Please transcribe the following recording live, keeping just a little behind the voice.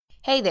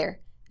Hey there,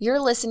 you're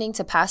listening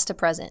to Past to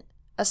Present,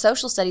 a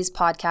social studies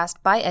podcast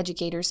by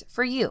educators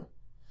for you.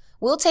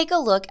 We'll take a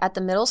look at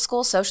the middle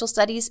school social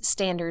studies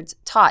standards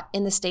taught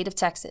in the state of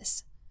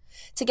Texas.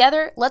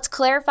 Together, let's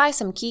clarify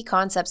some key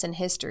concepts in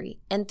history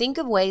and think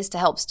of ways to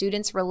help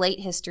students relate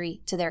history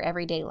to their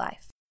everyday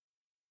life.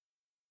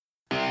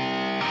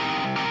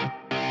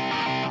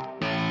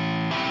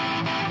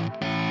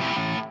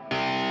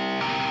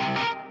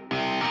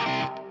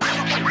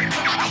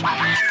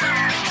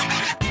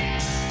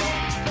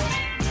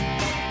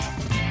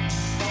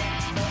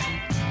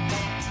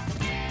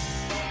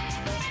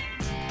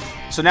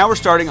 So now we're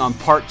starting on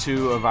part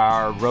 2 of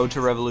our Road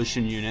to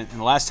Revolution unit. And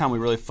the last time we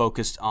really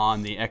focused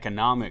on the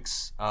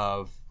economics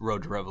of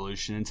Road to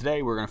Revolution. And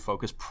today we're going to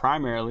focus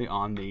primarily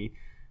on the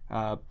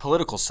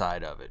political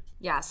side of it.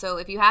 Yeah, so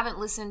if you haven't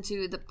listened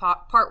to the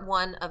part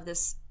 1 of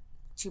this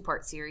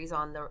 2-part series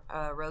on the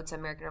Road to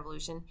American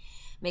Revolution,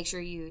 make sure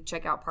you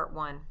check out part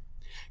 1.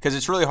 Because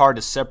it's really hard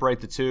to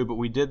separate the two, but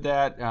we did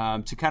that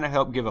to kind of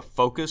help give a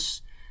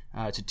focus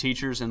to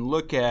teachers and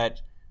look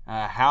at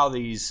how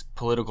these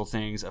political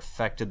things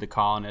affected the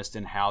colonists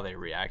and how they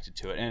reacted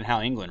to it and how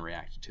England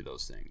reacted to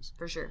those things.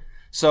 For sure.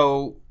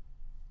 So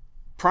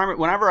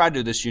whenever I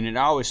do this unit,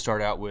 I always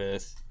start out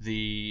with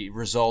the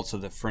results of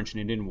the French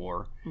and Indian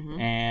War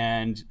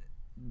and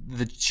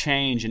the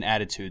change in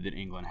attitude that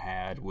England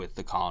had with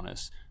the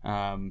colonists,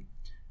 kind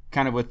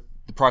of with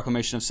the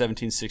Proclamation of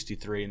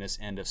 1763 and this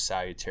end of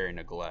salutary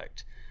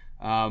neglect.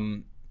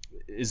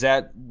 Is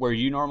that where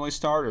you normally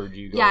start, or do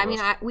you go?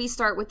 Yeah, we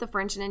start with the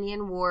French and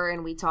Indian War,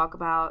 and we talk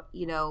about,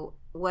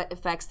 what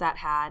effects that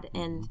had,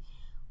 and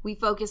we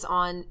focus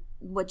on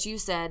what you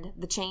said,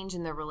 the change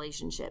in the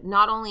relationship.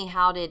 Not only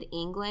how did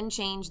England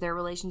change their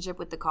relationship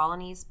with the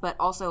colonies, but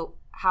also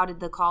how did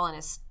the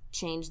colonists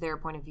change their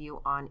point of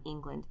view on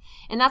England.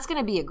 And that's going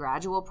to be a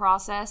gradual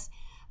process,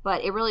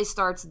 but it really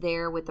starts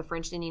there with the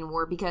French and Indian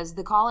War, because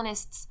the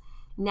colonists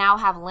now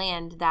have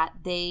land that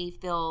they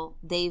feel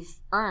they've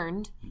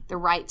earned the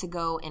right to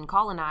go and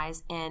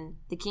colonize, and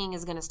the king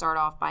is going to start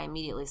off by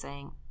immediately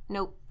saying,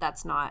 nope,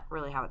 that's not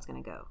really how it's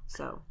going to go.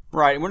 So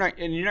right,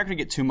 and you're not going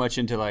to get too much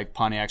into like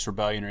Pontiac's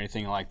rebellion or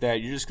anything like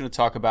that. You're just going to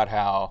talk about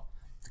how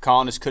the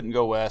colonists couldn't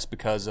go west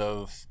because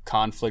of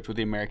conflict with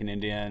the American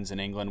Indians,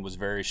 and England was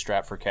very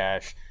strapped for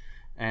cash,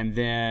 and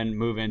then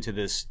move into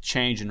this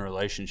change in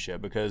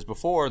relationship, because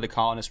before the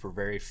colonists were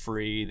very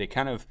free. They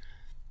kind of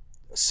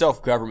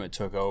self-government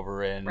took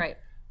over, and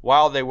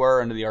while they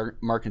were under the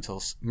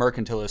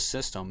mercantilist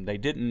system, they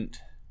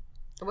didn't.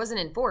 It wasn't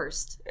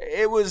enforced.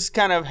 It was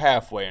kind of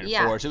halfway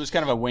enforced. Yeah. It was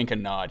kind of a wink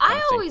and nod.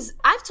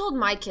 I've told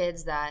my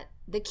kids that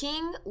the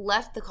king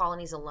left the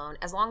colonies alone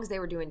as long as they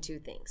were doing 2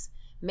 things: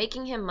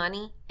 making him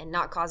money and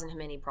not causing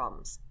him any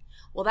problems.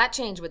 Well, that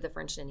changed with the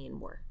French and Indian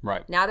War.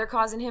 Right. Now they're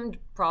causing him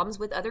problems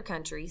with other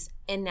countries,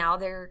 and now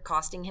they're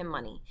costing him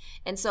money.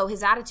 And so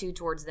his attitude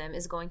towards them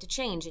is going to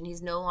change, and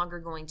he's no longer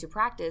going to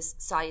practice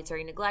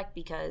salutary neglect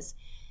because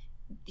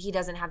he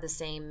doesn't have the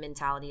same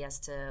mentality as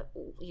to,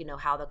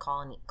 how the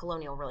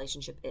colonial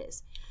relationship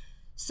is.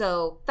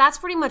 So that's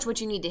pretty much what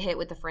you need to hit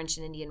with the French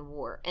and Indian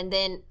War. And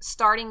then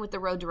starting with the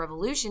Road to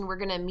Revolution, we're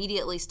going to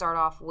immediately start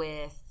off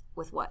with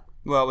what?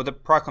 Well, with the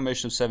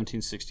Proclamation of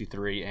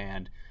 1763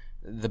 and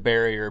the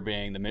barrier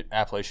being the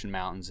Appalachian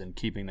Mountains and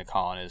keeping the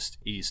colonists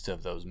east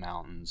of those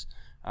mountains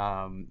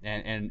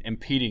and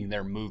impeding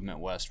their movement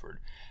westward.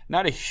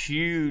 Not a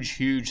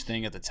huge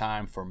thing at the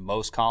time for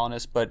most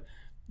colonists, but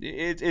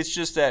it's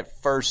just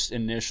that first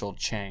initial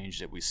change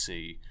that we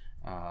see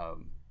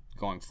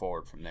going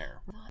forward from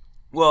there.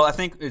 Well, I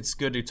think it's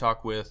good to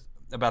talk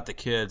about the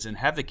kids and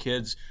have the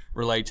kids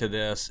relate to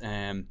this.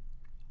 And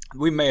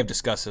we may have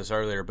discussed this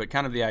earlier, but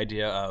kind of the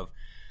idea of,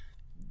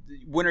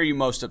 when are you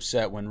most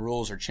upset? When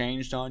rules are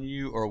changed on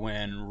you, or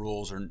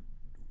when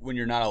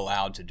you're not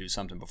allowed to do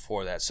something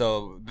before that?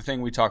 So the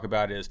thing we talk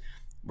about is,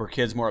 were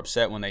kids more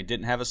upset when they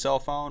didn't have a cell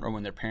phone, or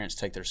when their parents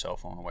take their cell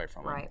phone away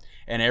from them? Right.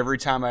 And every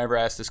time I ever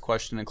asked this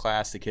question in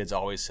class, the kids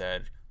always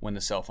said when the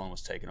cell phone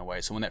was taken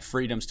away. So when that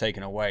freedom's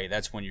taken away,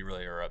 that's when you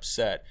really are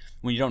upset.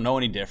 When you don't know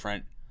any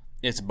different,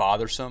 it's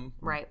bothersome.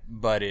 Right.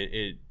 But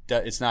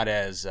it's not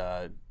as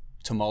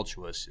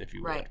tumultuous, if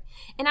you would. Right.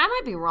 And I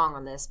might be wrong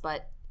on this,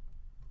 but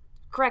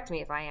correct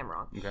me if I am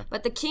wrong. Okay.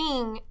 But the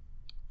king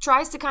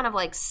tries to kind of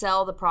like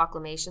sell the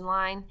proclamation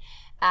line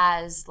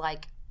as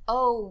like,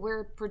 oh,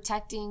 we're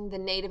protecting the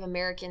Native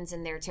Americans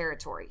in their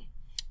territory.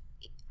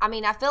 I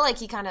mean, I feel like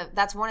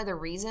that's one of the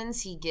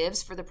reasons he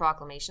gives for the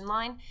proclamation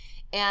line.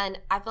 And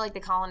I feel like the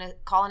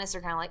colonists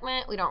are kind of like,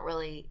 meh, we don't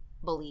really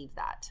believe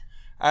that.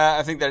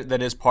 I think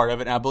that is part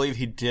of it. And I believe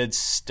he did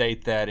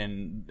state that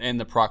in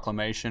the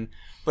proclamation.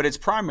 But it's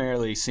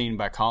primarily seen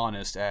by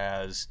colonists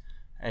as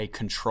a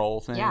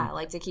control thing. Yeah,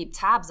 like to keep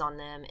tabs on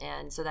them,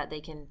 and so that they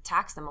can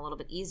tax them a little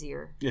bit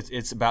easier.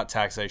 It's about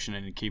taxation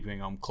and keeping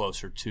them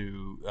closer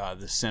to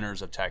the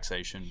centers of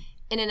taxation.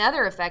 And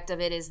another effect of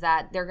it is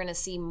that they're going to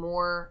see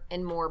more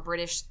and more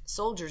British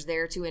soldiers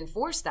there to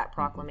enforce that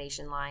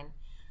proclamation line.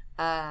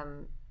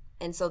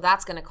 And so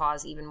that's going to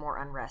cause even more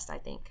unrest, I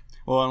think.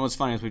 Well, and what's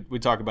funny is we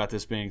talk about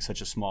this being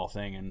such a small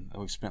thing, and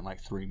we've spent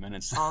like 3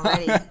 minutes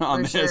already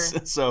on for this.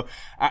 Sure. So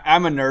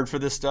I'm a nerd for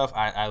this stuff.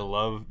 I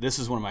love this.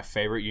 Is one of my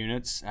favorite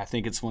units. I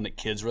think it's one that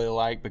kids really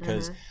like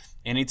because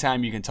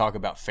anytime you can talk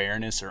about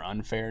fairness or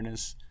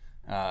unfairness,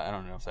 I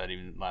don't know if that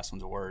even last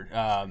one's a word.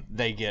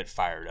 They get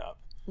fired up.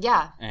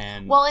 Yeah.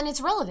 And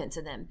it's relevant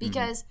to them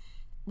because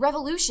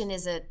revolution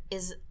is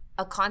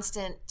a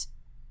constant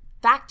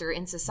factor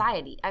in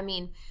society. I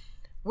mean,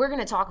 we're going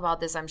to talk about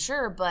this, I'm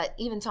sure, but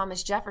even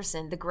Thomas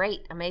Jefferson, the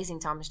great, amazing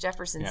Thomas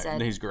Jefferson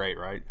said, he's great,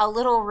 right? A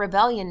little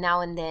rebellion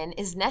now and then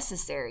is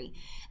necessary.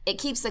 It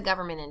keeps the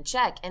government in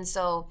check. And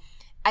so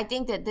I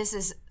think that this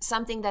is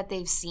something that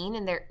they've seen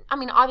in their, I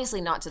mean,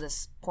 obviously not to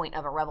this point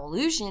of a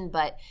revolution,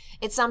 but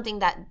it's something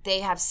that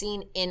they have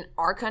seen in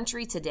our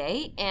country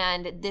today.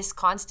 And this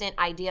constant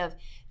idea of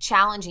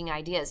challenging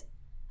ideas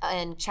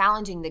and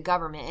challenging the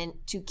government and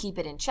to keep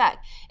it in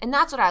check. And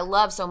that's what I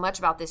love so much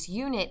about this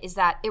unit is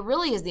that it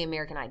really is the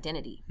American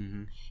identity.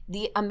 Mm-hmm.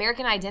 The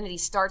American identity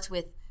starts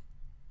with,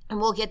 and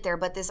we'll get there,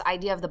 but this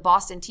idea of the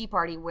Boston Tea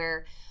Party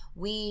where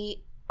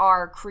we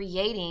are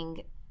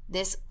creating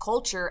this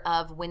culture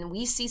of when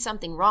we see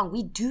something wrong,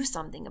 we do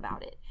something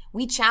about it.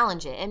 We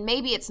challenge it. And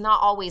maybe it's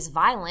not always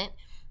violent,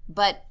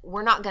 but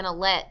we're not going to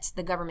let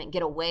the government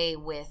get away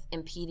with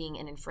impeding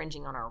and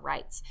infringing on our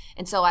rights.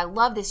 And so I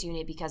love this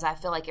unit because I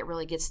feel like it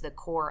really gets to the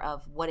core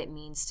of what it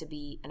means to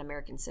be an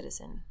American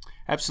citizen.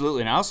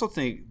 Absolutely. And I also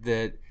think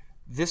that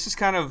this is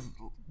kind of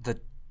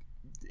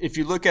if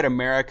you look at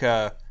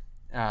America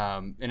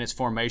in its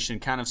formation,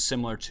 kind of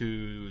similar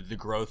to the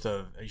growth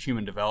of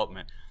human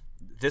development,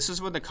 this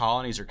is when the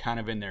colonies are kind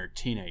of in their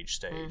teenage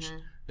stage. Mm-hmm.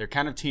 They're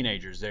kind of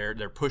teenagers.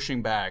 They're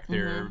pushing back.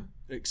 They're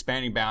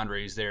expanding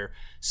boundaries. They're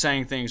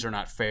saying things are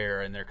not fair,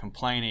 and they're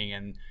complaining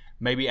and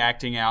maybe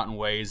acting out in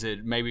ways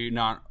that maybe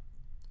not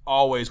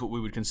always what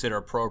we would consider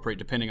appropriate,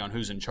 depending on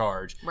who's in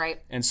charge.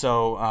 Right. And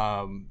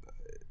so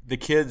the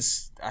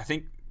kids, I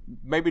think,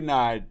 maybe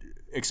not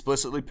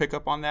explicitly pick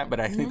up on that, but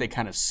I think they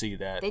kind of see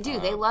that. They do.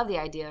 They love the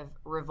idea of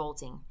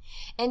revolting,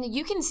 and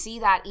you can see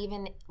that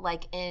even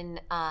like in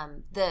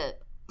the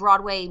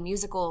Broadway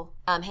musical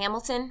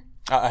Hamilton.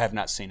 I have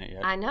not seen it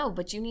yet. I know,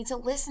 but you need to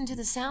listen to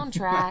the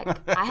soundtrack.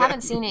 I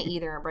haven't seen it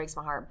either. It breaks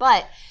my heart.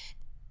 But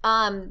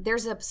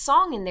there's a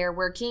song in there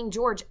where King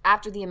George,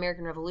 after the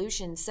American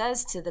Revolution,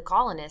 says to the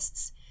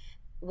colonists,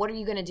 what are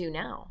you going to do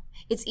now?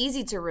 It's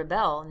easy to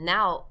rebel.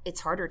 Now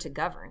it's harder to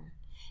govern.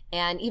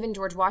 And even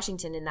George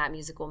Washington in that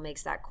musical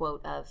makes that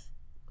quote of,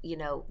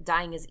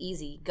 dying is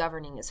easy,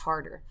 governing is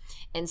harder.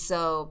 And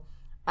so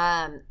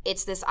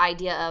it's this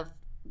idea of,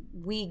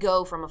 we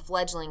go from a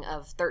fledgling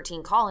of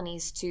 13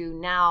 colonies to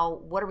now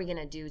what are we going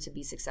to do to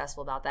be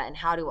successful about that, and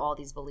how do all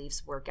these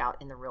beliefs work out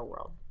in the real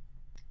world?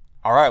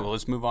 All right, well,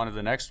 let's move on to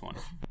the next one.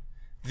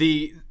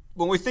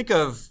 When we think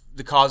of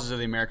the causes of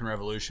the American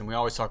Revolution, we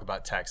always talk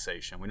about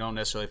taxation. We don't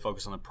necessarily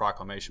focus on the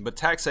proclamation, but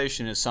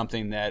taxation is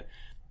something that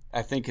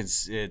I think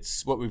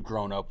it's what we've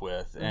grown up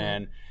with. Mm-hmm.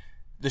 And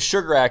the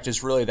Sugar Act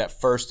is really that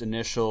first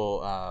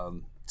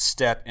initial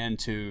step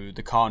into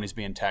the colonies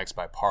being taxed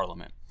by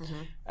Parliament.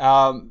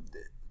 Mm-hmm.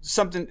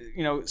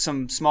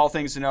 Some small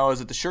things to know is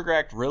that the Sugar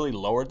Act really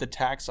lowered the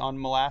tax on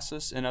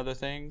molasses and other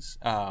things,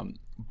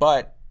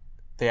 but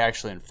they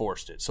actually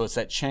enforced it. So it's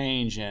that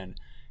change in,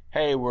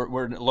 hey,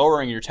 we're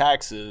lowering your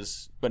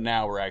taxes, but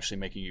now we're actually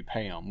making you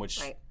pay them, which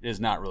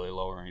is not really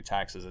lowering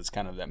taxes. It's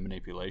kind of that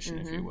manipulation,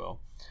 if you will.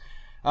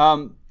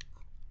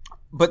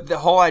 But the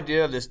whole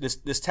idea of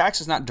this tax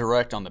is not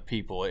direct on the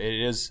people. It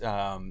is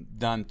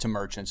done to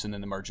merchants, and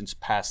then the merchants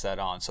pass that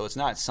on. So it's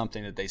not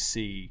something that they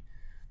see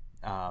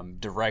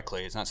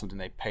directly. It's not something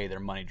they pay their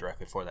money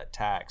directly for, that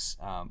tax.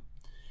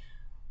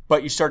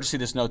 But you start to see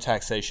this no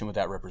taxation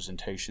without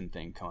representation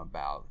thing come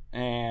about.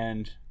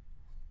 And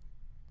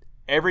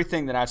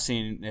everything that I've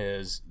seen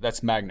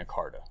that's Magna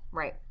Carta.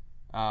 Right.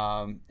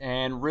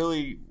 And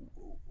really,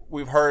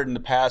 we've heard in the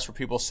past where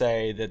people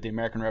say that the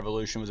American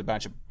Revolution was a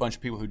bunch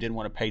of people who didn't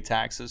want to pay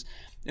taxes.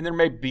 And there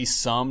may be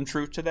some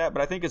truth to that,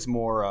 but I think it's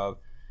more of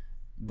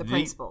the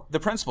principle. The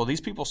principle. These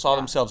people saw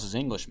themselves as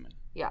Englishmen.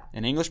 Yeah.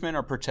 And Englishmen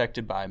are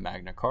protected by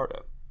Magna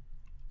Carta.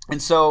 And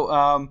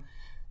so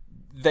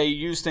they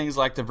use things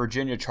like the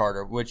Virginia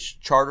Charter, which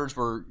charters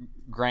were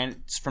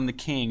grants from the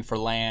king for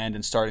land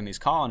and starting these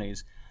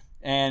colonies.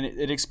 And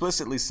it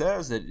explicitly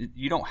says that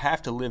you don't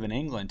have to live in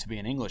England to be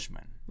an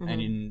Englishman. Mm-hmm.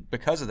 And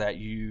because of that,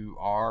 you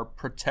are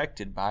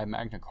protected by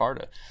Magna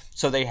Carta.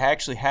 So they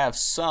actually have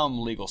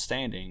some legal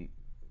standing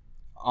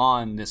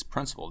on this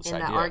principle, this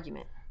idea. In that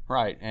argument.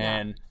 Right.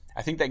 And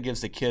I think that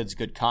gives the kids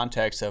good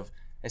context of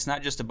it's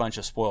not just a bunch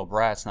of spoiled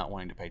brats not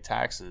wanting to pay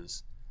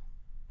taxes.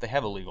 They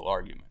have a legal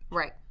argument.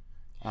 Right.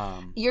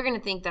 You're going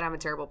to think that I'm a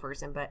terrible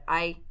person, but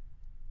I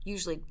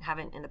usually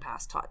haven't in the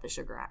past taught the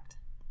Sugar Act.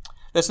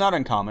 That's not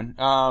uncommon.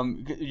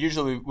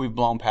 Usually we've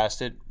blown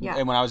past it. Yeah.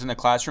 And when I was in the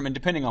classroom, and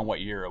depending on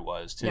what year it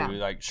was, too. Yeah.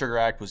 Like Sugar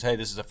Act was, hey,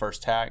 this is the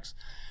first tax.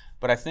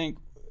 But I think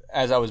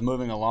as I was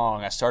moving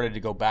along, I started to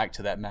go back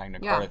to that Magna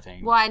Carta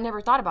thing. Well, I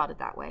never thought about it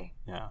that way.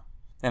 Yeah.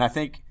 And I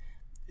think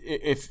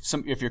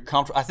if you're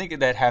comfortable, I think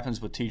that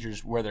happens with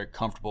teachers where they're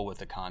comfortable with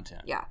the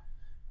content. Yeah,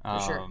 for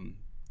sure.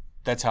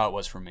 That's how it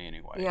was for me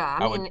anyway. Yeah,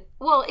 I mean,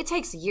 well, it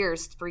takes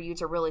years for you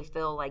to really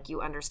feel like you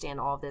understand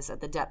all of this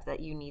at the depth that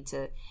you need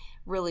to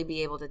really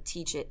be able to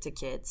teach it to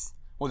kids.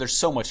 Well, there's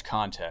so much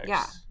context.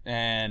 Yeah.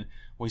 And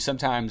we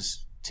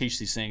sometimes teach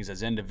these things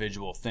as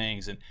individual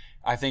things. And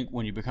I think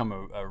when you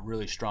become a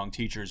really strong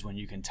teacher is when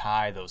you can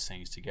tie those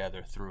things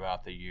together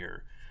throughout the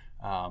year.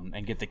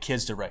 And get the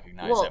kids to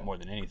recognize that more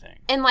than anything.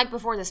 And like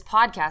before this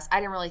podcast, I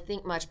didn't really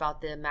think much about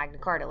the Magna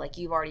Carta. Like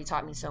you've already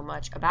taught me so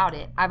much about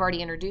it. I've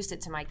already introduced it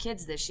to my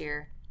kids this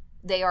year.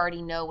 They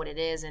already know what it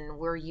is, and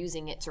we're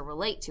using it to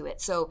relate to it.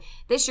 So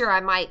this year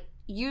I might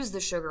use the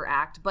Sugar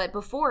Act, but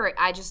before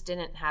I just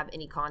didn't have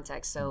any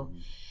context. So,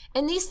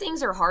 and these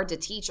things are hard to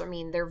teach. I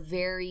mean, they're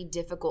very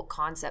difficult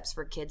concepts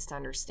for kids to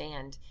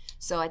understand.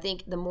 So I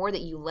think the more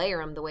that you layer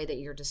them the way that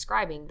you're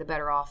describing, the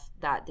better off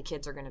that the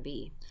kids are going to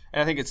be.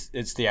 And I think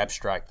it's the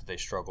abstract that they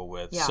struggle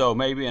with. Yeah. So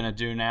maybe in a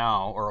do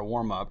now or a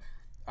warm up,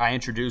 I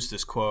introduced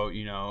this quote.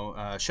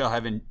 Shall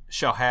have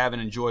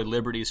and enjoy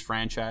liberties,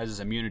 franchises,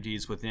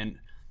 immunities within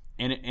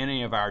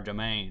any of our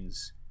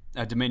dominions.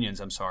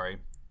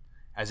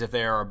 As if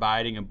they are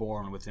abiding and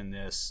born within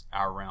this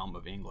our realm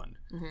of England.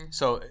 Mm-hmm.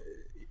 So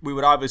we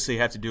would obviously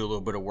have to do a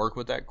little bit of work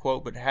with that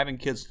quote, but having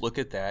kids look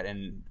at that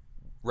and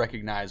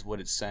recognize what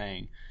it's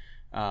saying,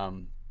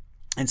 and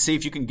see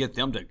if you can get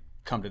them to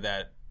come to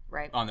that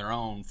on their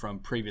own from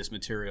previous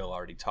material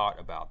already taught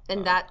about.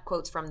 And that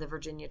quote's from the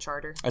Virginia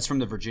Charter. That's from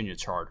the Virginia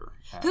Charter.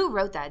 Who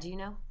wrote that? Do you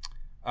know?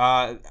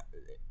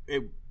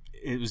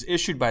 It was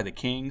issued by the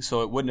king,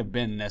 so it wouldn't have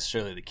been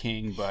necessarily the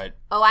king, but...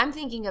 Oh, I'm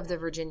thinking of the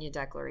Virginia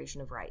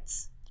Declaration of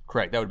Rights.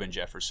 Correct. That would have been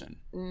Jefferson.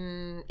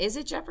 Is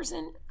it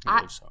Jefferson? I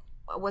believe so.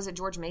 Was it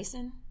George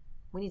Mason?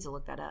 We need to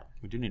look that up.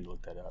 We do need to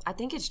look that up. I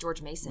think it's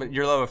George Mason. But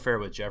your love affair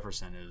with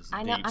Jefferson is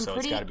deep, so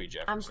it's got to be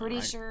Jefferson. I'm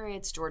pretty sure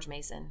it's George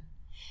Mason.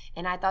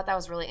 And I thought that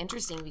was really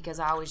interesting because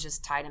I always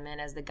just tied him in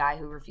as the guy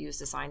who refused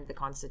to sign the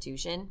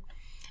Constitution.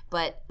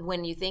 But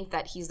when you think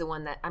that he's the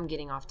one that – I'm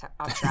getting off track,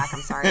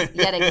 I'm sorry,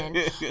 yet again.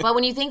 But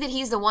when you think that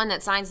he's the one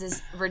that signs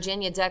this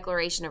Virginia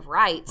Declaration of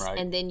Rights,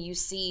 and then you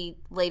see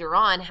later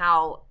on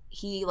how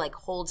he like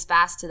holds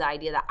fast to the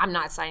idea that I'm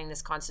not signing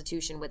this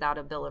Constitution without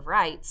a Bill of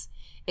Rights,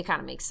 it kind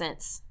of makes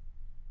sense.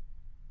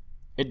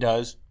 It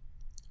does.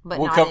 But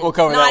we'll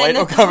cover that later.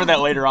 We'll cover that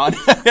later on.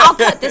 I'll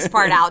cut this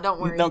part out. Don't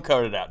worry. Don't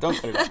cut it out.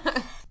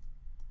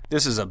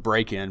 This is a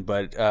break-in,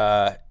 but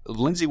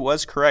Lindsay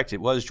was correct.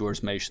 It was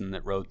George Mason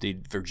that wrote the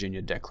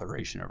Virginia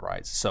Declaration of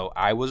Rights. So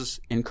I was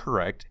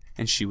incorrect,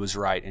 and she was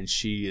right, and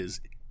she is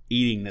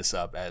eating this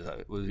up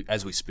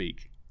as we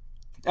speak.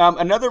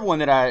 Another one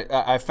that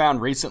I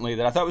found recently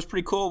that I thought was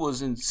pretty cool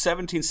was in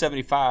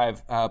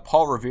 1775,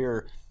 Paul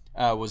Revere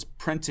was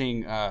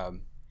printing.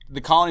 The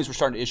colonies were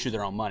starting to issue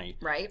their own money.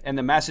 Right. And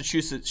the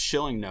Massachusetts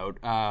shilling note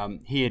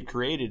he had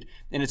created,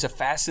 and it's a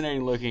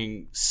fascinating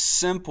looking,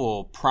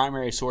 simple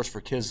primary source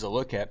for kids to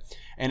look at.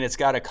 And it's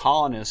got a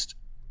colonist,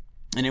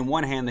 and in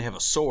one hand they have a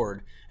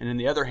sword, and in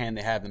the other hand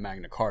they have the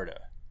Magna Carta.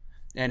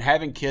 And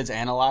having kids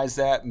analyze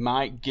that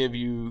might give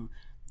you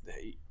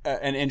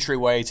an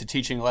entryway to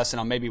teaching a lesson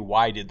on maybe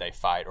why did they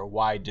fight, or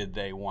why did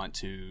they want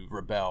to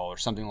rebel, or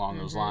something along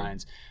those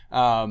lines.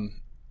 And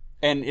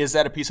is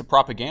that a piece of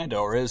propaganda,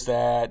 or is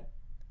that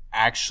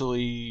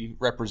actually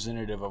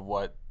representative of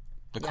what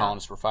the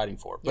colonists were fighting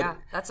for? But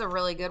that's a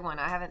really good one.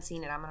 I haven't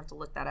seen it. I'm going to have to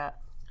look that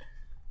up.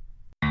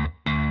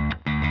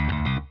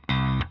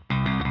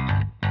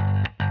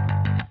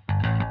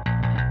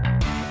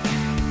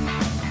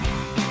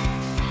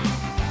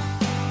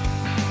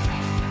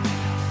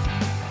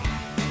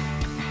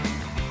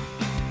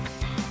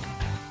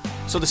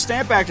 So the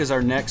Stamp Act is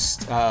our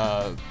next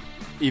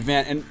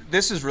event, and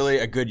this is really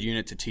a good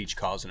unit to teach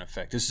cause and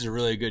effect. This is a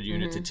really good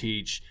unit to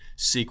teach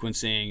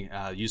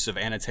sequencing, use of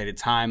annotated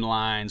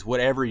timelines,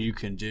 whatever you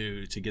can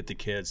do to get the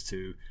kids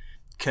to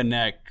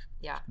connect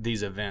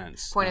these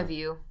events. Point of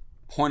view.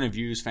 Point of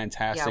view is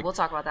fantastic. Yeah, we'll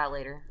talk about that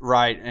later.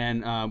 Right,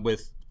 and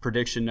with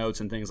prediction notes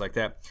and things like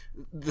that.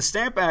 The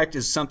Stamp Act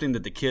is something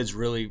that the kids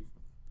really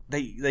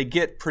they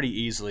get pretty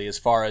easily as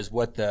far as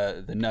what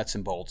the nuts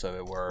and bolts of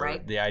it were.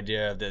 Right. The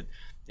idea that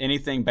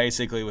anything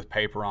basically with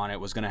paper on it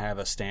was going to have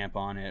a stamp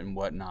on it and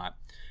whatnot.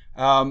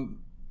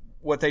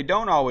 What they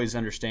don't always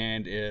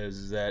understand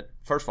is that,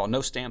 first of all,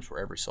 no stamps were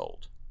ever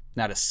sold.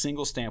 Not a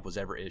single stamp was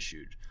ever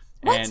issued.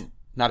 What? And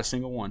not a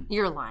single one.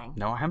 You're lying.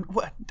 No,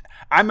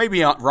 I may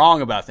be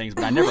wrong about things,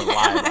 but I never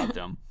lie about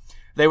them.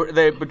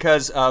 They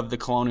because of the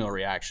colonial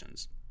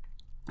reactions,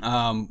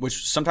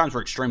 which sometimes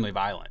were extremely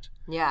violent.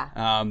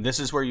 Yeah. This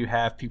is where you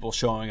have people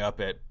showing up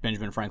at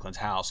Benjamin Franklin's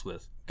house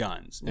with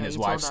guns and his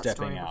wife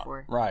stepping out.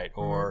 Before. Right.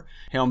 Or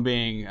him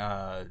being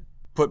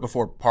put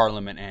before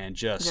Parliament and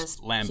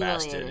just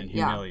lambasted and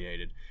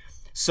humiliated.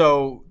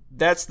 So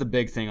that's the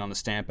big thing on the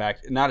Stamp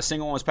Act. Not a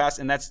single one was passed,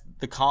 and that's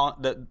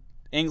the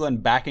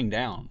England backing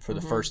down for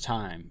the first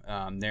time.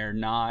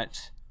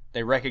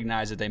 They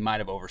recognize that they might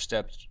have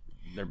overstepped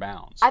their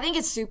bounds. I think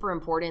it's super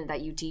important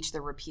that you teach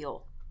the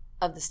repeal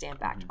of the Stamp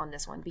Act on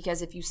this one,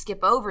 because if you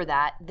skip over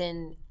that,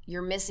 then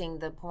you're missing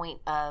the point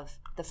of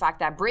the fact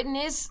that Britain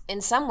is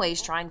in some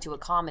ways trying to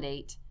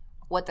accommodate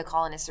what the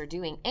colonists are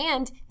doing.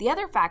 And the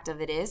other fact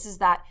of it is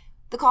that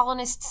the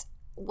colonists,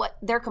 what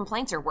their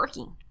complaints are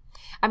working.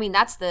 I mean,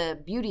 that's the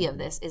beauty of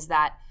this, is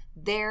that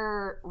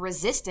their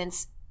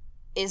resistance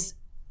is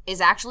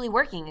actually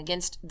working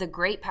against the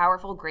great,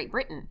 powerful Great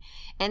Britain.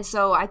 And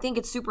so I think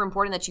it's super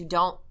important that you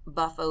don't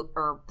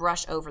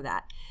brush over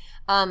that.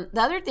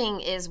 The other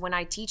thing is, when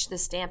I teach the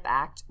Stamp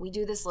Act, we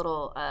do this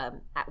little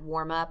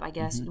warm-up, I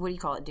guess. What do you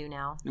call it, do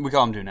now? We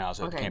call them do nows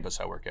at the campus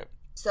I work at.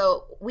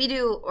 So we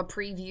do a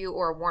preview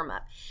or a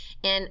warm-up.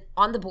 And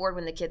on the board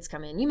when the kids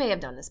come in, you may have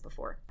done this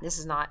before. This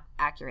is not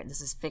accurate. This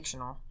is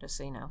fictional, just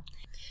so you know.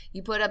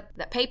 You put up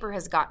that paper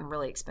has gotten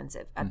really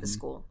expensive at the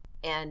school.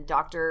 And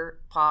Dr.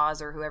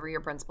 Paz, or whoever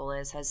your principal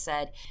is, has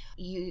said,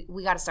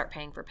 we got to start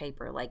paying for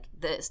paper. Like,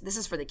 this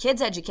is for the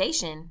kids'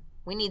 education.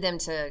 We need them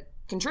to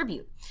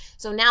contribute.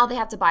 So now they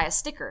have to buy a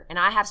sticker. And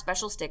I have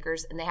special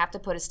stickers, and they have to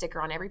put a sticker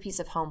on every piece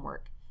of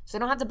homework. So they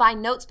don't have to buy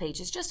notes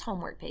pages, just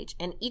homework page.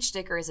 And each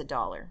sticker is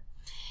 $1.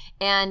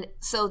 And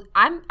so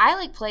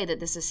I play that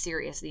this is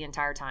serious the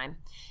entire time.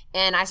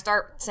 And I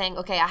start saying,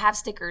 okay, I have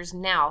stickers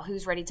now.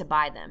 Who's ready to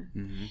buy them?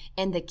 Mm-hmm.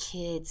 And the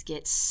kids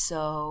get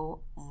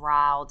so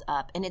riled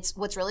up. And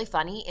what's really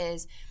funny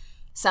is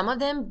some of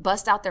them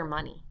bust out their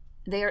money.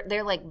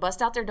 They're like,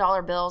 bust out their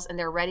dollar bills, and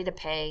they're ready to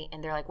pay.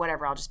 And they're like,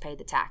 whatever, I'll just pay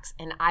the tax.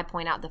 And I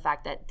point out the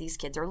fact that these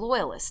kids are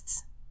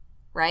loyalists,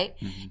 right?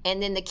 Mm-hmm.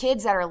 And then the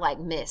kids that are like,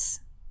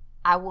 Miss,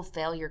 I will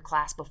fail your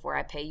class before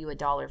I pay you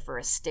 $1 for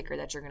a sticker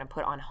that you're going to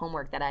put on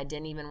homework that I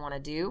didn't even want to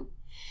do.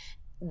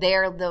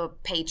 They're the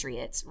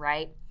patriots,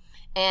 right?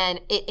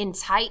 And it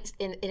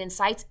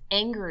incites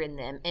anger in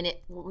them, and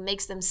it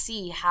makes them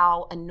see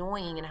how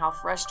annoying and how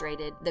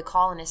frustrated the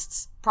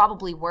colonists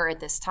probably were at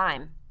this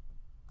time.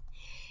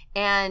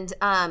 And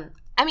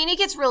I mean, it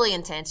gets really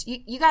intense.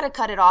 You got to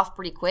cut it off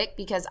pretty quick,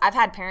 because I've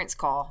had parents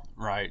call.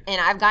 Right.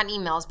 And I've gotten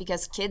emails,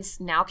 because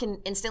kids now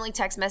can instantly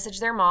text message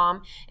their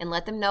mom and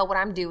let them know what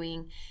I'm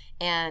doing.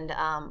 And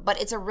but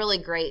it's a really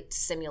great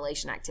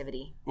simulation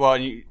activity. Well,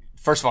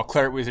 first of all,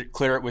 clear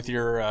it with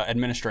your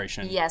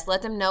administration. Yes,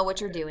 let them know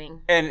what you're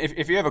doing. And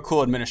if you have a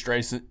cool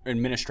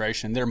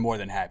administration, they're more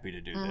than happy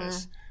to do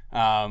this.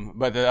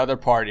 But the other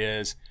part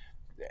is,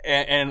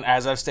 and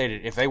as I've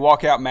stated, if they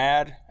walk out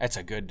mad, that's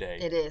a good day.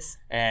 It is.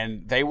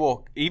 And they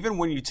will, even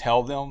when you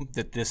tell them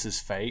that this is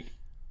fake,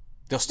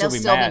 they'll still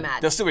be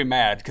mad. They'll still be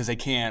mad, because they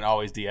can't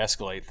always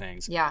de-escalate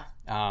things. Yeah.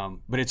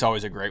 But it's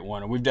always a great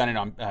one. And we've done it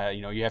on,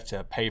 you have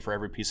to pay for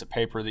every piece of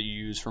paper that you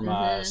use from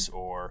us,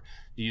 or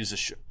you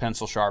use a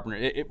pencil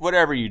sharpener.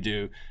 Whatever you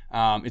do,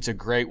 it's a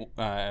great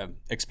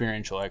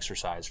experiential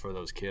exercise for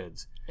those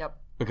kids. Yep.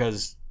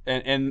 Because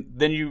and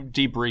then you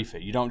debrief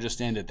it. You don't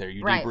just end it there.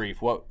 You debrief.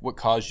 What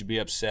caused you to be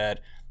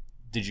upset?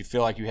 Did you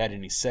feel like you had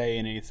any say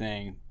in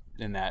anything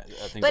in that?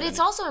 But it's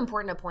also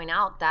important to point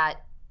out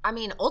that, I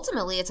mean,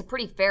 ultimately, it's a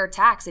pretty fair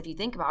tax if you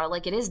think about it.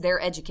 Like, it is their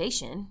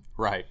education.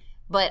 Right.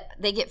 But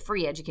they get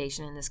free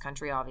education in this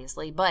country,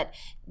 obviously. But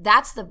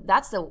that's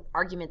the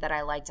argument that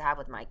I like to have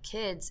with my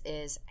kids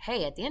is,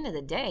 hey, at the end of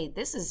the day,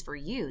 this is for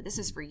you. This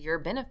is for your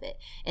benefit.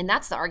 And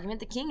that's the argument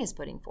the king is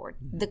putting forward.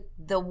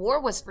 The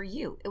war was for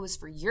you. It was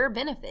for your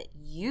benefit.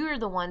 You're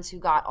the ones who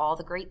got all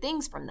the great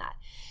things from that.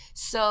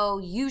 So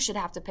you should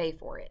have to pay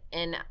for it.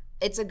 And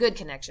it's a good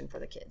connection for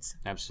the kids.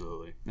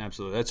 Absolutely.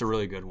 That's a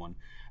really good one.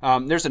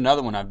 There's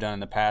another one I've done in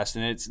the past,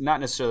 and it's not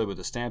necessarily with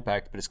the Stamp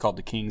Act, but it's called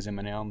the King's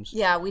M&Ms.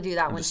 Yeah, we do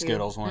that one too. The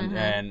Skittles one.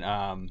 Mm-hmm.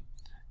 And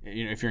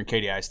if you're in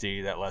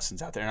KDISD, that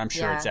lesson's out there, and I'm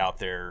sure it's out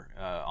there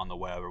on the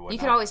web or whatnot. You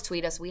can always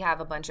tweet us. We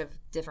have a bunch of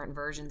different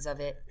versions of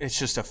it. It's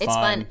just it's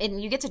fun,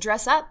 and you get to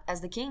dress up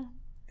as the king.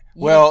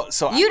 You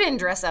didn't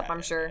dress up,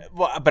 I'm sure.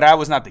 Well, but I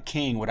was not the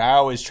king. What I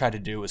always tried to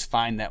do was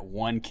find that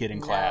one kid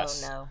in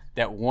class.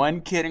 That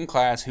one kid in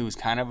class who was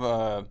kind of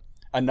a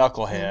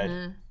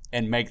knucklehead,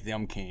 and make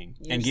them king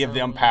and give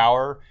them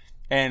power.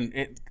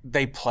 And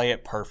they play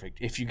it perfect.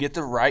 If you get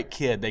the right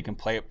kid, they can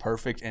play it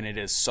perfect, and it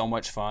is so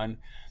much fun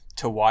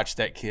to watch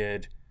that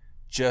kid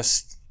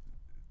just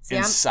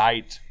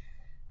incite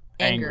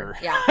anger.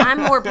 Yeah,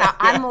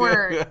 I'm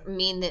more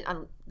mean than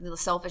I'm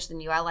selfish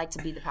than you. I like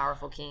to be the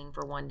powerful king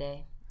for one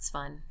day. It's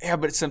fun. Yeah,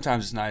 but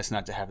sometimes it's nice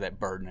not to have that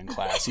burden in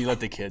class. You let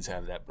the kids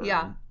have that burden.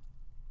 Yeah.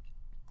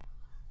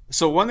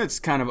 So one that's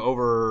kind of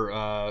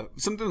over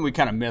something we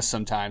kind of miss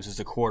sometimes is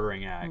the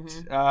Quartering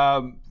Act.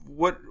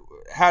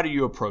 How do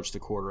you approach the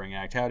Quartering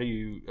Act?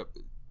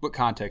 What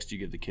context do you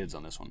give the kids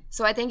on this one?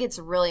 So I think it's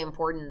really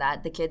important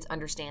that the kids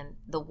understand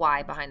the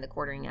why behind the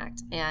Quartering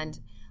Act. And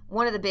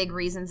one of the big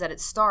reasons that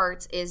it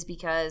starts is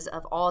because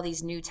of all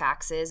these new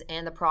taxes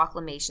and the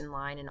proclamation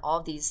line and all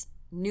of these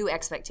new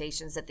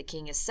expectations that the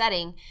king is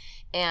setting,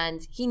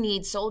 and he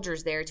needs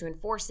soldiers there to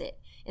enforce it.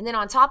 And then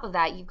on top of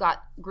that, you've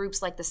got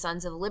groups like the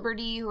Sons of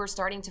Liberty who are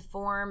starting to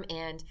form,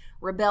 and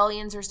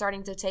rebellions are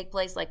starting to take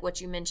place, like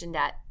what you mentioned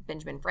at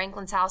Benjamin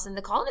Franklin's house. And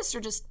the colonists are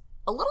just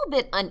a little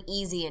bit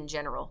uneasy in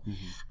general.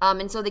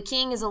 And so the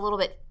king is a little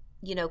bit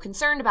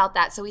concerned about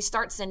that. So he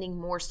starts sending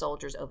more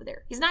soldiers over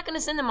there. He's not going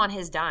to send them on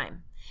his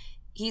dime.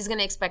 He's going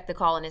to expect the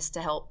colonists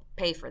to help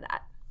pay for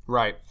that.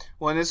 Right.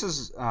 Well, and this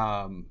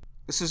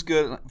is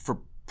good for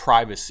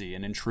privacy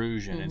and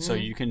intrusion, and so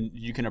you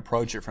can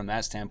approach it from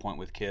that standpoint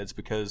with kids,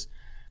 because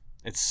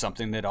it's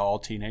something that all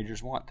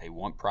teenagers want. They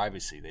want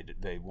privacy.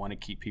 They want to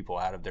keep people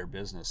out of their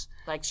business.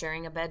 Like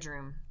sharing a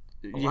bedroom.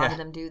 A lot of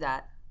them do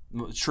that.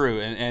 True,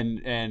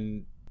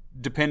 and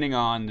depending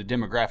on the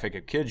demographic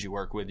of kids you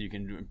work with, you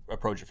can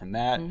approach it from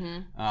that.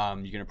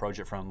 You can approach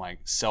it from like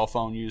cell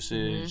phone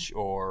usage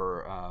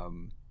or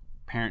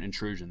parent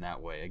intrusion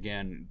that way.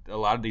 Again, a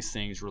lot of these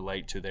things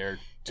relate to their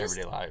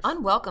everyday life.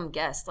 Unwelcome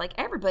guests. Like,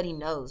 everybody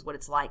knows what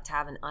it's like to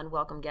have an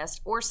unwelcome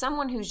guest or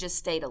someone who's just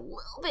stayed a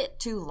little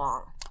bit too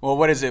long. Well,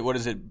 what is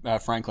it?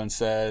 Franklin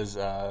says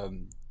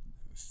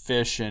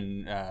fish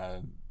and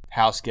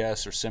house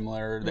guests are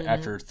similar.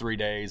 After 3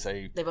 days,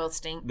 they both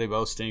stink. They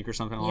both stink or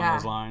something along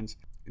those lines.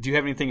 Do you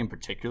have anything in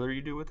particular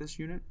you do with this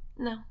unit?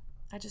 No.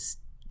 I just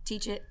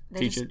teach it.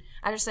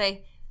 I just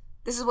say,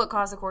 this is what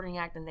caused the Quartering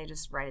Act, and they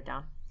just write it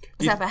down.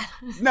 Is that bad?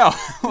 No.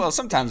 Well,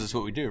 sometimes that's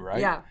what we do,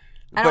 right? Yeah.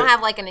 I don't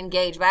have like an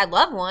engaged, but I'd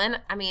love one.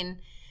 I mean,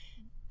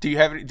 do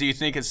you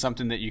think it's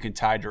something that you can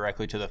tie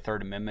directly to the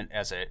Third Amendment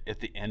at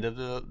the end of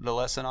the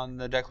lesson on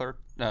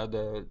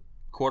the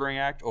Quartering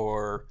Act,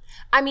 or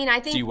I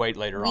think do you wait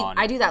later on?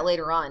 I do that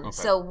later on. Okay.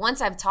 So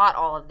once I've taught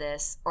all of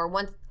this, or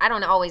I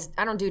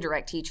don't do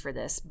direct teach for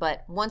this,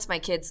 but once my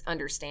kids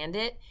understand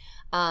it,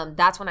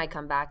 that's when I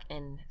come back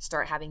and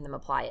start having them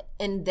apply it.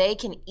 And they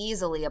can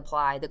easily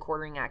apply the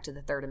Quartering Act to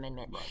the Third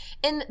Amendment. Right.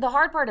 And the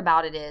hard part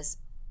about it is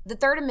the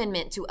Third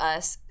Amendment to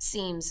us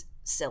seems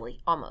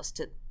silly, almost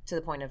to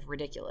the point of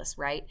ridiculous,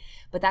 right?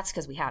 But that's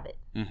because we have it.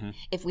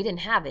 If we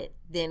didn't have it,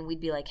 then we'd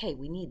be like, hey,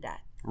 we need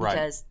that. Right.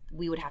 Because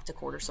we would have to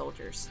quarter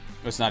soldiers.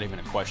 It's not even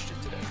a question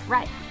today.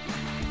 Right.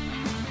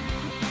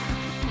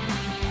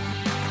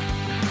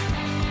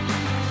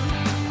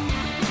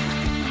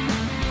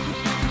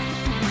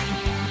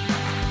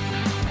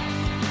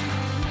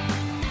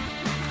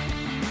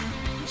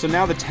 So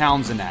now the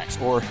Townsend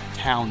Acts, or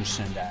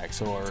Townshend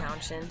Acts, or...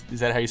 Townshend. Is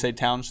that how you say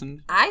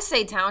Townshend? I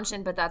say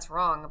Townshend, but that's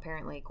wrong,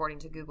 apparently, according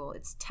to Google.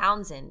 It's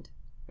Townsend.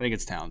 I think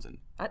it's Townsend.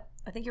 I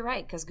think you're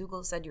right, because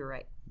Google said you were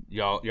right.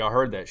 Y'all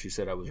heard that. She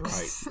said I was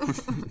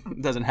right.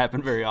 It doesn't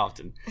happen very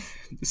often.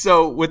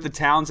 So with the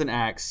Townsend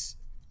Acts,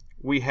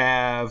 we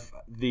have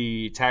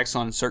the tax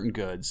on certain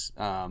goods,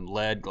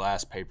 lead,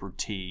 glass, paper,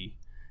 tea.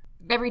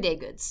 Everyday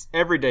goods.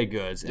 Everyday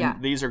goods.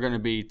 And these are going to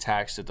be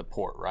taxed at the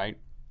port, right?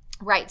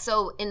 Right.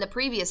 So in the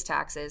previous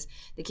taxes,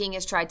 the king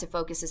has tried to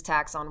focus his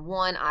tax on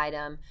one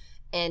item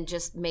and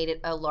just made it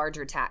a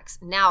larger tax.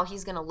 Now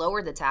he's going to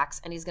lower the tax,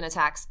 and he's going to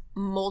tax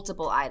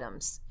multiple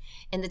items.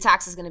 And the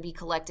tax is going to be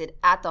collected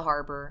at the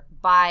harbor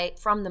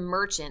from the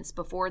merchants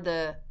before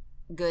the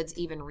goods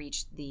even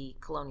reach the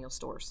colonial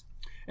stores.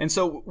 And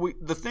so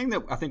the thing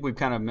that I think we've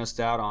kind of missed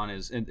out on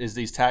is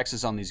these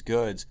taxes on these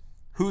goods.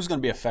 Who's going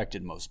to be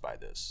affected most by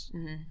this?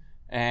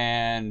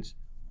 And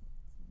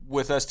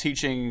with us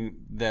teaching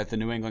that the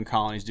New England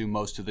colonies do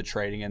most of the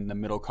trading and the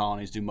middle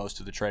colonies do most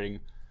of the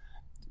trading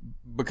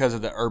because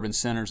of the urban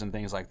centers and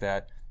things like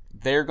that,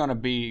 they're going to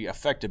be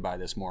affected by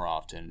this more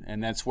often.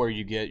 And that's where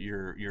you get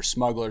your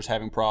smugglers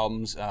having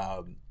problems.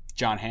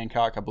 John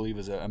Hancock, I believe,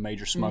 is a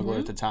major smuggler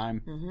at the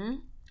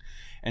time.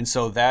 And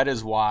so that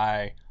is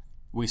why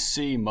we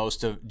see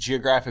most of,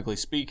 geographically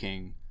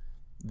speaking,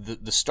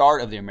 the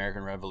start of the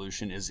American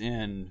Revolution is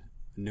in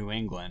New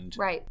England.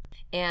 Right.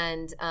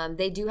 And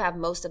they do have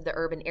most of the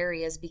urban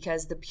areas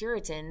because the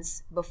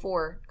Puritans,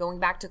 before going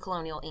back to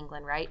colonial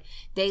England, right,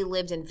 they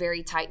lived in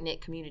very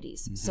tight-knit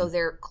communities. So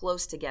they're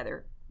close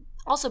together,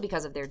 also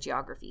because of their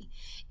geography.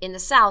 In the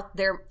South,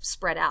 they're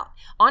spread out.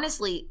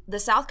 Honestly, the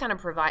South kind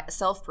of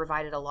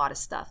self-provided a lot of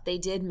stuff. They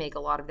did make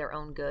a lot of their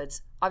own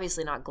goods,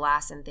 obviously not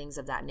glass and things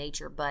of that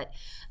nature, but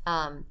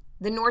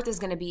the North is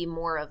going to be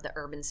more of the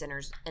urban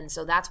centers, and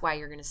so that's why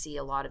you're going to see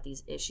a lot of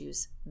these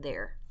issues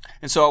there.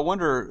 And so I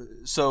wonder,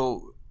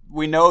 so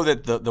we know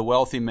that the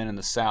wealthy men in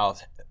the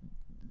South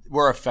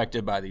were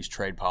affected by these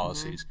trade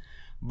policies,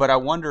 but I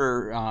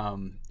wonder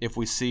if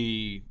we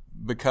see,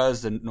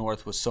 because the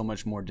North was so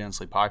much more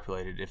densely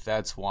populated, if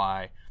that's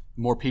why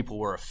more people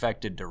were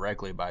affected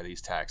directly by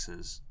these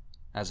taxes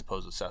as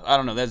opposed to the South. I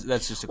don't know.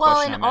 That's just a question. Well,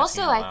 and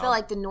also I feel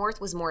like the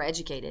North was more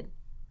educated.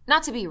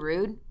 Not to be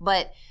rude,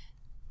 but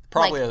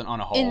probably on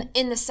a whole.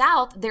 In the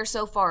South, they're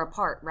so far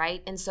apart,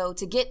 right? And so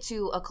to get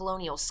to a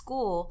colonial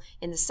school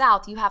in the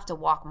South, you have to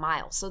walk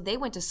miles. So they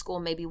went to school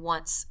maybe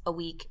once a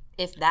week,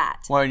 if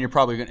that. Well, and you're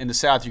probably in the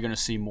South, you're going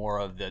to see more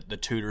of the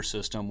tutor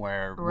system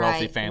where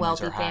wealthy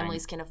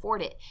families can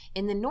afford it.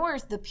 In the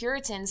North, the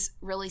Puritans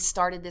really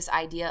started this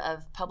idea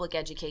of public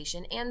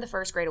education, and the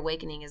First Great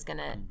Awakening is going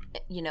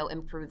to,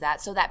 improve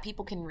that so that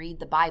people can read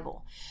the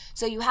Bible.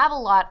 So you have a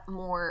lot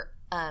more.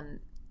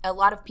 A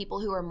lot of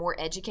people who are more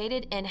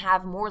educated and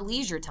have more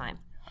leisure time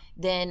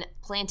than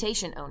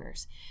plantation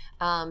owners.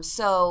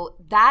 So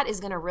that is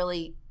going to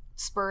really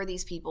spur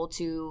these people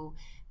to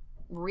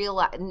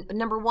realize,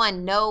 number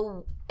one,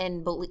 know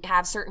and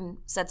have certain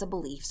sets of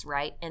beliefs,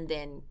 right? And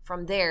then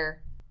from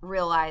there,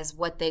 realize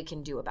what they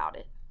can do about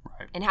it,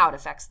 right, and how it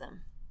affects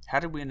them. How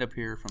did we end up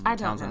here from the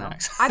Townsend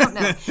Act? I don't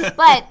know.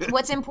 But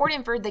what's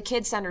important for the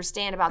kids to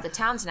understand about the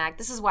Townsend Act,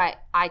 this is why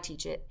I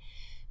teach it,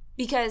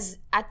 because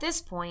at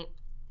this point,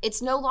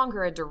 it's no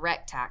longer a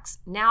direct tax.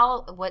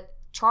 Now, what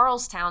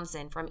Charles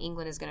Townshend from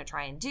England is going to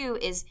try and do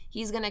is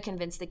he's going to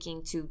convince the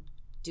king to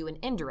do an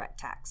indirect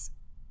tax.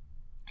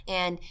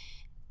 And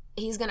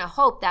he's going to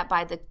hope that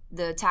by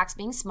the tax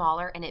being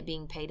smaller and it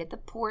being paid at the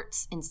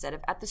ports instead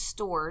of at the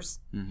stores,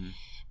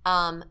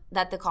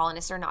 that the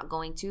colonists are not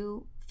going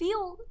to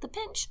feel the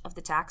pinch of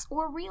the tax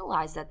or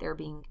realize that they're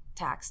being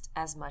taxed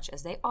as much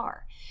as they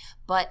are.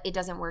 But it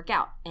doesn't work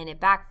out and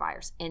it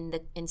backfires. And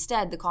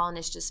instead, the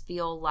colonists just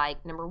feel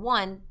like, number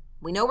one,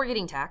 we know we're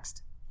getting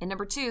taxed. And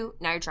number two,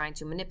 now you're trying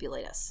to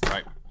manipulate us.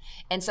 Right.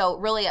 And so it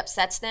really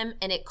upsets them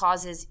and it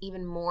causes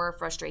even more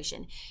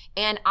frustration.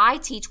 And I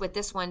teach with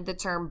this one the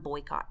term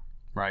boycott.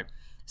 Right.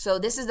 So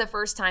this is the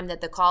first time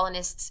that the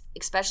colonists,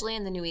 especially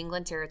in the New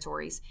England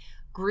territories,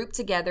 group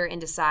together and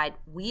decide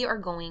we are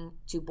going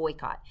to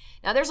boycott.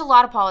 Now, there's a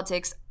lot of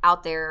politics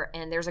out there,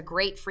 and there's a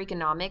great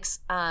Freakonomics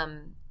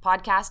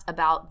podcast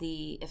about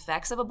the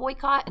effects of a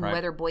boycott and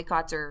whether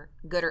boycotts are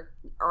good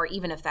or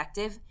even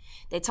effective.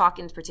 They talk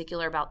in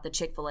particular about the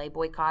Chick-fil-A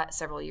boycott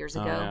several years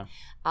ago.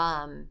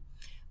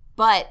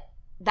 But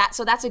that's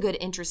a good,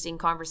 interesting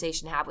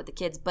conversation to have with the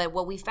kids. But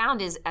what we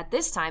found is at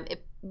this time,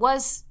 it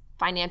was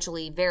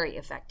financially very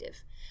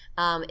effective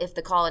if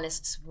the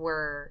colonists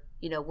were,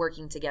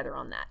 working together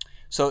on that.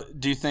 So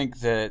do you think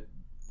that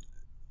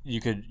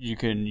you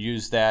can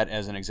use that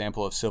as an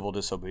example of civil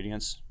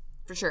disobedience?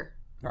 For sure.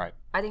 Right.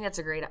 I think that's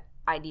a great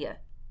idea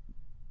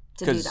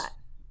to do that.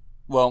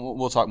 Well,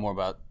 we'll talk more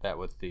about that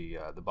with the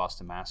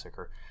Boston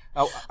Massacre.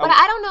 But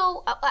I don't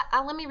know.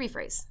 Let me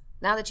rephrase.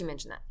 Now that you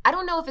mention that, I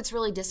don't know if it's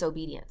really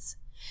disobedience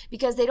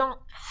because they don't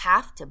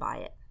have to buy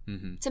it.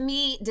 Mm-hmm. To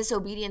me,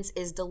 disobedience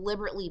is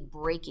deliberately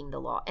breaking the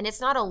law. And it's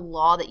not a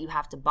law that you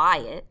have to buy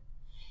it.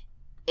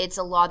 It's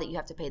a law that you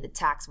have to pay the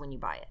tax when you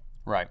buy it.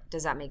 Right.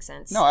 Does that make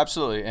sense? No,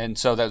 absolutely. And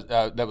so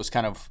that was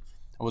kind of,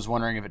 I was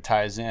wondering if it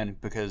ties in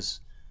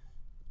because...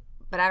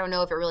 But I don't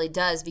know if it really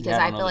does because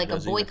I feel like a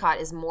boycott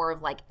is more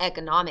of like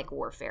economic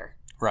warfare.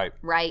 Right.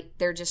 Right?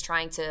 They're just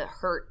trying to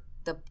hurt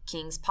the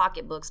king's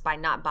pocketbooks by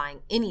not buying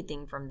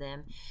anything from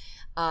them,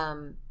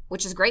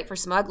 which is great for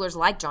smugglers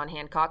like John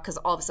Hancock because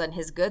all of a sudden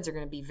his goods are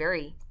going to be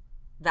very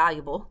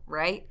valuable,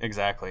 right?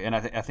 Exactly. And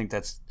I think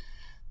that's...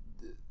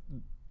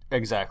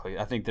 Exactly.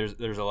 I think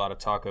there's a lot of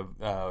talk of,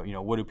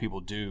 what do people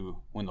do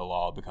when the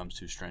law becomes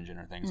too stringent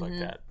or things like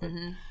that. But,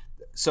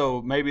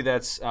 so maybe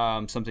that's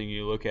something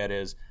you look at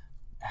is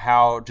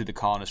how do the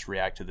colonists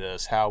react to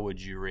this? How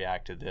would you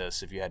react to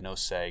this if you had no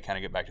say? Kind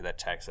of get back to that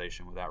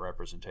taxation without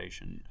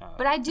representation.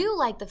 But I do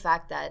like the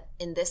fact that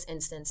in this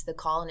instance, the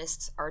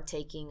colonists are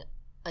taking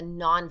a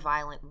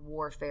nonviolent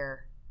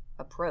warfare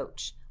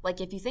approach.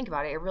 Like if you think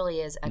about it, it really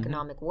is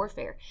economic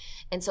warfare.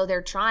 And so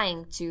they're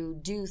trying to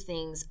do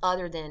things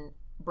other than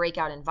break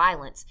out in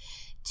violence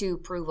to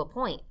prove a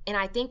point. And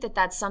I think that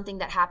that's something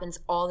that happens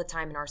all the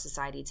time in our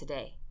society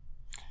today.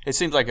 It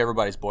seems like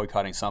everybody's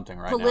boycotting something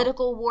right now.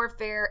 Political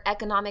warfare,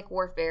 economic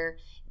warfare,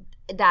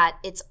 that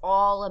it's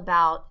all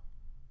about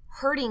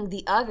hurting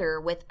the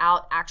other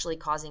without actually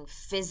causing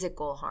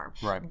physical harm.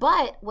 Right.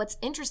 But what's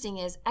interesting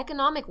is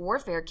economic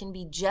warfare can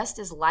be just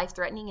as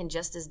life-threatening and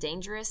just as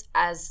dangerous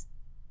as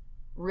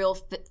real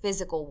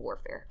physical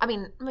warfare. I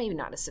mean, maybe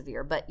not as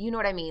severe, but you know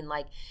what I mean?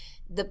 Like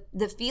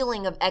the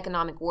feeling of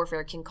economic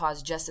warfare can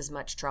cause just as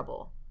much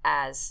trouble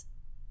as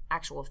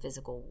actual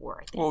physical war,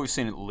 I think. Well, we've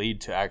seen it lead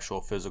to actual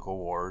physical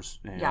wars,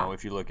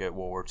 if you look at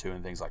World War II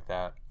and things like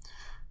that.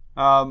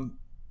 And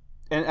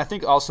I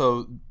think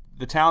also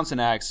the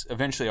Townsend Acts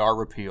eventually are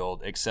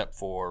repealed except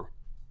for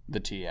the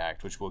Tea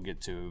Act, which we'll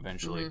get to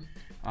eventually.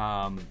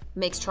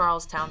 Makes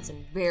Charles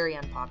Townshend very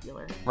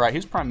unpopular. Right, he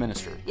was prime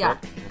minister. Yeah,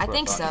 I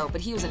think so, but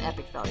he was an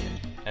epic failure.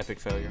 Epic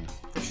failure?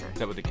 For sure. Is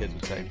that what the kids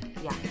would say?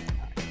 Yeah.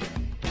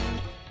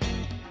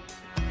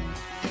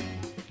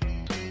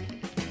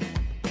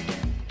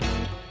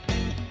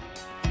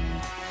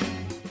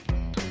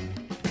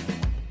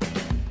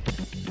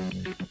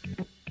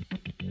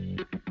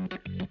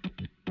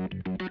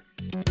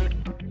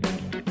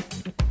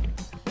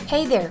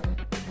 Hey there.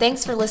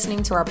 Thanks for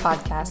listening to our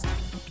podcast.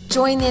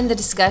 Join in the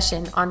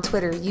discussion on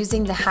Twitter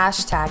using the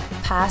hashtag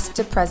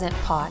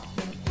 #PastToPresentPod.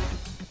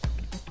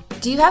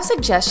 Do you have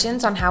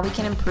suggestions on how we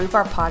can improve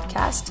our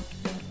podcast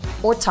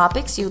or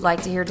topics you'd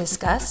like to hear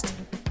discussed?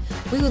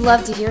 We would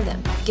love to hear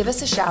them. Give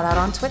us a shout out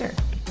on Twitter.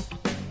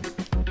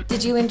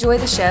 Did you enjoy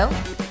the show?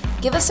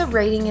 Give us a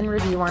rating and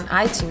review on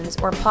iTunes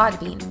or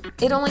Podbean.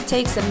 It only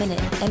takes a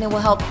minute and it will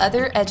help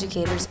other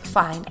educators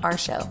find our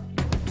show.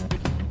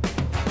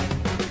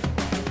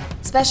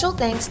 Special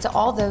thanks to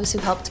all those who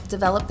helped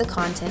develop the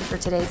content for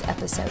today's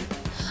episode.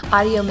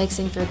 Audio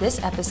mixing for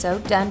this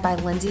episode done by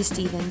Lindsay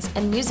Stevens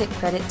and music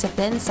credit to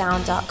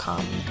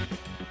bensound.com.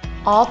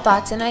 All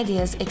thoughts and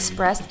ideas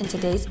expressed in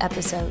today's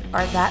episode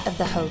are that of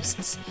the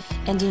hosts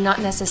and do not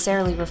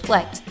necessarily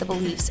reflect the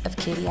beliefs of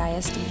Katy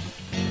ISD.